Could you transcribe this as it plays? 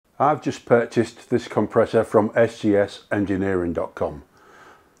I've just purchased this compressor from sgsengineering.com.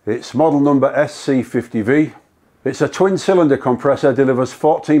 It's model number SC50V. It's a twin cylinder compressor, delivers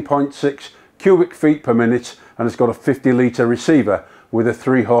 14.6 cubic feet per minute, and it's got a 50 litre receiver with a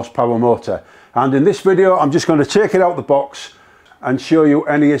 3 horsepower motor. And in this video I'm just going to take it out the box and show you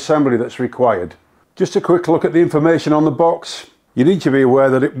any assembly that's required. Just a quick look at the information on the box. You need to be aware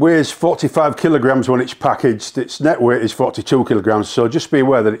that it weighs 45 kilograms when it's packaged. Its net weight is 42 kilograms, so just be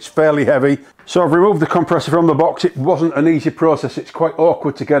aware that it's fairly heavy. So I've removed the compressor from the box. It wasn't an easy process, it's quite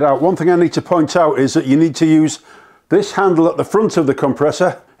awkward to get out. One thing I need to point out is that you need to use this handle at the front of the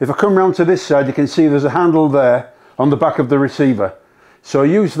compressor. If I come round to this side, you can see there's a handle there on the back of the receiver. So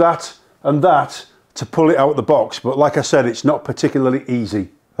use that and that to pull it out of the box, but like I said, it's not particularly easy.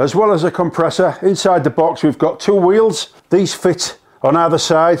 As well as a compressor, inside the box we've got 2 wheels. These fit on either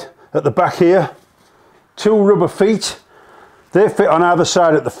side at the back here. 2 rubber feet. They fit on either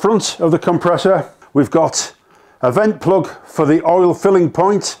side at the front of the compressor. We've got a vent plug for the oil filling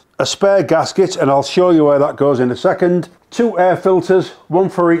point, a spare gasket, and I'll show you where that goes in a second. 2 air filters, 1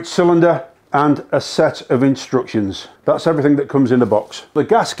 for each cylinder, and a set of instructions. That's everything that comes in the box. The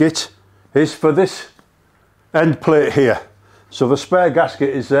gasket is for this end plate here. So the spare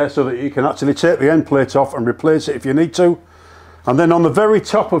gasket is there so that you can actually take the end plate off and replace it if you need to. And then on the very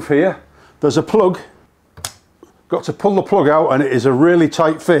top of here, there's a plug. Got to pull the plug out, and it is a really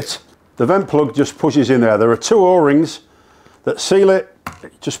tight fit. The vent plug just pushes in there. There are 2 O-rings that seal it.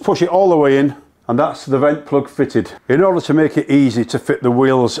 Just push it all the way in, and that's the vent plug fitted. In order to make it easy to fit the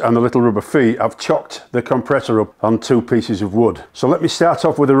wheels and the little rubber feet, I've chocked the compressor up on 2 pieces of wood. So let me start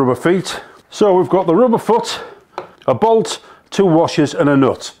off with the rubber feet. So we've got the rubber foot, a bolt, 2 washers and a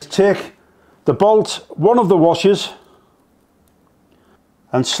nut. Take the bolt, one of the washers,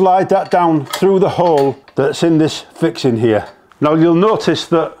 and slide that down through the hole that's in this fixing here. Now you'll notice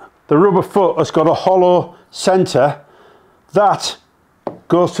that the rubber foot has got a hollow centre. That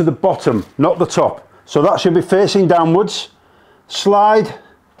goes to the bottom, not the top. So that should be facing downwards. Slide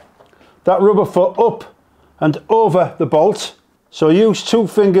that rubber foot up and over the bolt. So use 2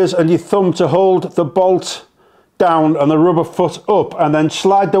 fingers and your thumb to hold the bolt down and the rubber foot up, and then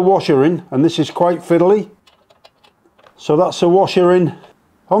slide the washer in, and this is quite fiddly. So that's the washer in.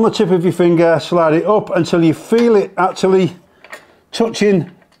 On the tip of your finger, slide it up until you feel it actually touching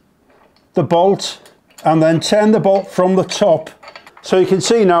the bolt, and then turn the bolt from the top. So you can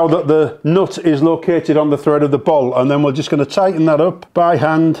see now that the nut is located on the thread of the bolt, and then we're just going to tighten that up by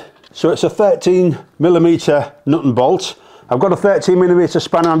hand. So it's a 13mm nut and bolt. I've got a 13mm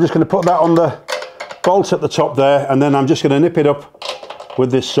spanner. I'm just going to put that on the bolt at the top there, and then I'm just going to nip it up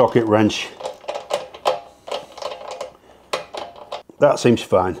with this socket wrench. That seems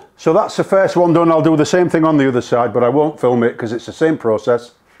fine. So that's the first one done. I'll do the same thing on the other side, but I won't film it because it's the same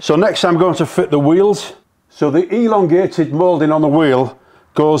process. So next I'm going to fit the wheels. So the elongated moulding on the wheel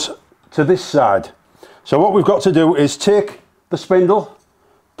goes to this side. So what we've got to do is take the spindle,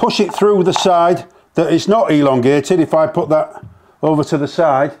 push it through the side that is not elongated. If I put that over to the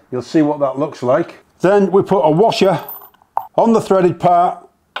side, you'll see what that looks like. Then we put a washer on the threaded part,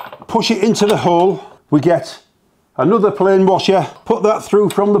 push it into the hole. We get another plain washer, put that through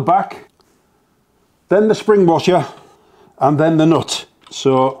from the back, then the spring washer, and then the nut.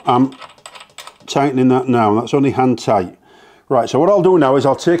 So I'm tightening that now. That's only hand tight. Right, so what I'll do now is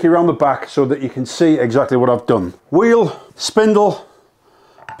I'll take you around the back so that you can see exactly what I've done. Wheel, spindle,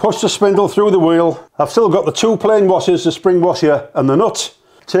 push the spindle through the wheel. I've still got the 2 plain washers, the spring washer and the nut.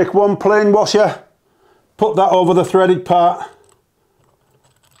 Take 1 plain washer, put that over the threaded part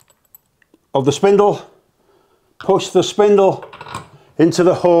of the spindle, push the spindle into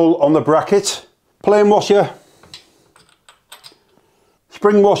the hole on the bracket. Plain washer,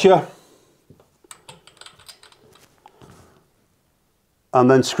 spring washer, and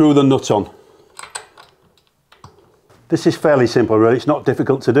then screw the nut on. This is fairly simple really, it's not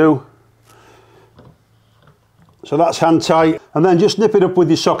difficult to do. So that's hand tight, and then just nip it up with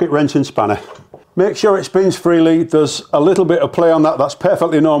your socket wrench and spanner. Make sure it spins freely. There's a little bit of play on that, that's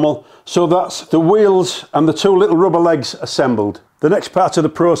perfectly normal. So that's the wheels and the 2 little rubber legs assembled. The next part of the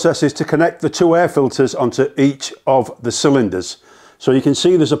process is to connect the 2 air filters onto each of the cylinders. So you can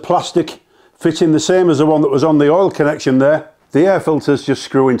see there's a plastic fitting the same as the one that was on the oil connection there. The air filters just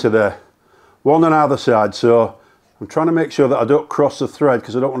screw into there, one on either side. So I'm trying to make sure that I don't cross the thread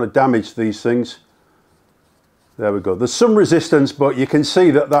because I don't want to damage these things. There we go. There's some resistance, but you can see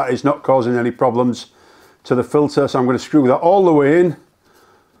that that is not causing any problems to the filter. So I'm going to screw that all the way in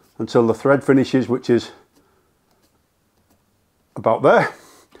until the thread finishes, which is about there.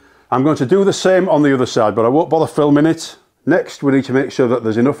 I'm going to do the same on the other side, but I won't bother filming it. Next, we need to make sure that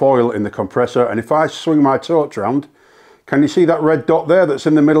there's enough oil in the compressor, and if I swing my torch round, can you see that red dot there that's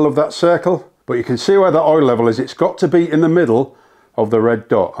in the middle of that circle? But you can see where the oil level is. It's got to be in the middle of the red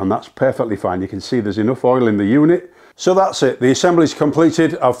dot, and that's perfectly fine. You can see there's enough oil in the unit. So that's it. The assembly's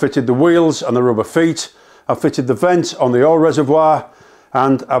completed. I've fitted the wheels and the rubber feet. I've fitted the vent on the oil reservoir,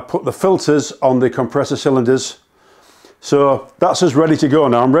 and I've put the filters on the compressor cylinders. So that's us ready to go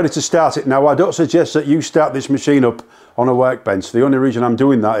now. I'm ready to start it now. I don't suggest that you start this machine up on a workbench. The only reason I'm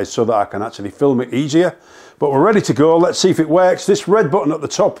doing that is so that I can actually film it easier. But we're ready to go. Let's see if it works. This red button at the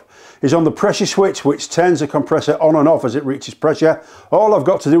top is on the pressure switch, which turns the compressor on and off as it reaches pressure. All I've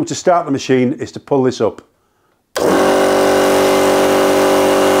got to do to start the machine is to pull this up.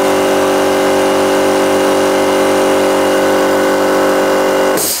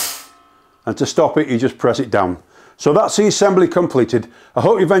 And to stop it, you just press it down. So that's the assembly completed. I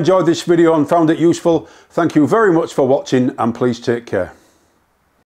hope you've enjoyed this video and found it useful. Thank you very much for watching, and please take care.